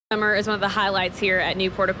Summer is one of the highlights here at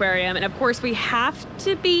Newport Aquarium, and of course we have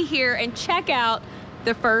to be here and check out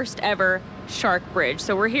the first ever shark bridge.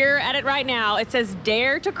 So we're here at it right now. It says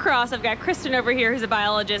dare to cross. I've got Kristen over here who's a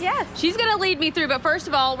biologist. Yes. She's going to lead me through, but first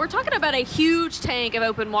of all, we're talking about a huge tank of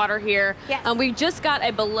open water here. Yes. We just got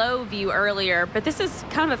a below view earlier, but this is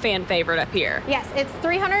kind of a fan favorite up here. Yes, it's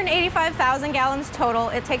 385,000 gallons total.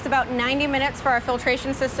 It takes about 90 minutes for our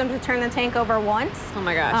filtration system to turn the tank over once. Oh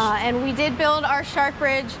my gosh. And we did build our shark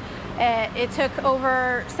bridge. It took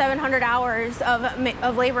over 700 hours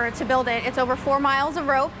of labor to build it. It's over 4 miles of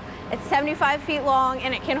rope. It's 75 feet long,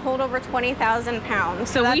 and it can hold over 20,000 pounds.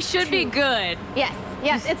 So we should be good. Yes,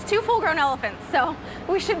 yes. It's 2 full-grown elephants, so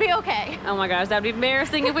we should be okay. Oh my gosh, that'd be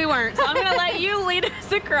embarrassing if we weren't. So I'm going to let you lead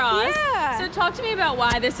us across. Yeah. So talk to me about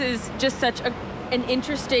why this is just such an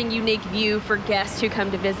interesting, unique view for guests who come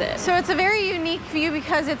to visit. So it's a very unique view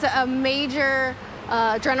because it's a major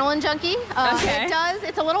adrenaline junkie. Okay.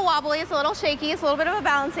 It's a little wobbly, it's a little shaky, it's a little bit of a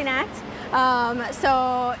balancing act.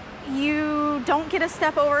 So you don't get to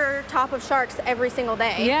step over top of sharks every single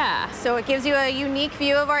day. Yeah. So it gives you a unique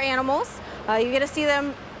view of our animals. You get to see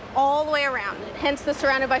them all the way around, hence the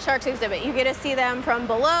Surrounded by Sharks exhibit. You get to see them from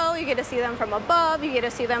below, you get to see them from above, you get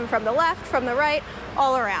to see them from the left, from the right,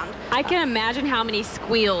 all around. I can imagine how many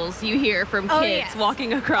squeals you hear from kids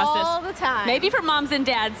walking across this. All the time. Maybe from moms and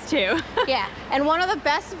dads too. Yeah, and one of the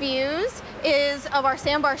best views is of our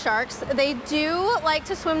sandbar sharks. They do like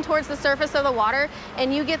to swim towards the surface of the water,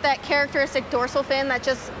 and you get that characteristic dorsal fin that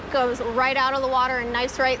just goes right out of the water and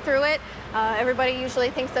knifes right through it. Everybody usually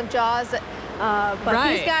thinks of jaws, but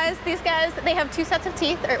these guys, they have 2 sets of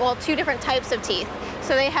teeth, or well, 2 different types of teeth.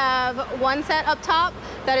 So they have one set up top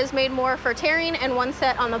that is made more for tearing, and one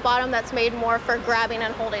set on the bottom that's made more for grabbing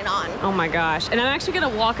and holding on. Oh my gosh. And I'm actually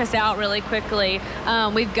going to walk us out really quickly.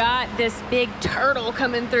 We've got this big turtle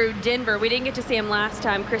coming through Denver. We didn't get to see him last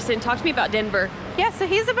time. Kristen, talk to me about Denver. Yeah, so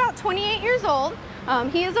he's about 28 years old.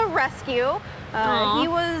 He is a rescue. He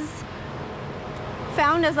was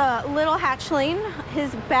found as a little hatchling.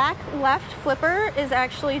 His back left flipper is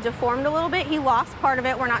actually deformed a little bit. He lost part of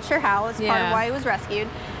it. We're not sure how. It's part of why he was rescued.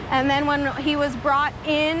 And then when he was brought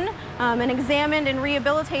in and examined and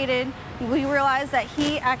rehabilitated, we realized that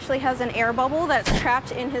he actually has an air bubble that's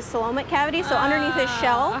trapped in his coelomic cavity, so underneath his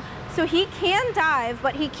shell. So he can dive,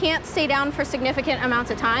 but he can't stay down for significant amounts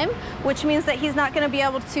of time, which means that he's not going to be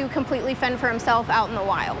able to completely fend for himself out in the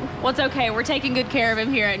wild. Well, it's okay. We're taking good care of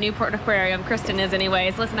him here at Newport Aquarium. Kristen is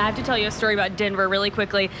anyways. Listen, I have to tell you a story about Denver really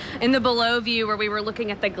quickly. In the below view where we were looking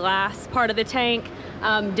at the glass part of the tank,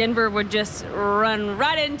 Denver would just run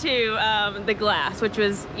right into the glass, which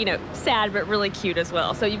was, you know, sad but really cute as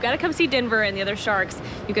well. So you've got to come see Denver and the other sharks.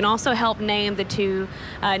 You can also help name the 2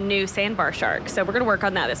 new sandbar sharks. So we're going to work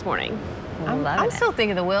on that this morning. I'm still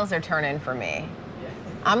thinking the wheels are turning for me.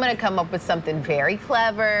 I'm going to come up with something very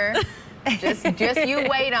clever. just you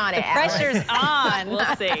wait on it, Alex. Pressure's on. We'll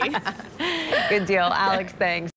see. Good deal, Alex. Thanks.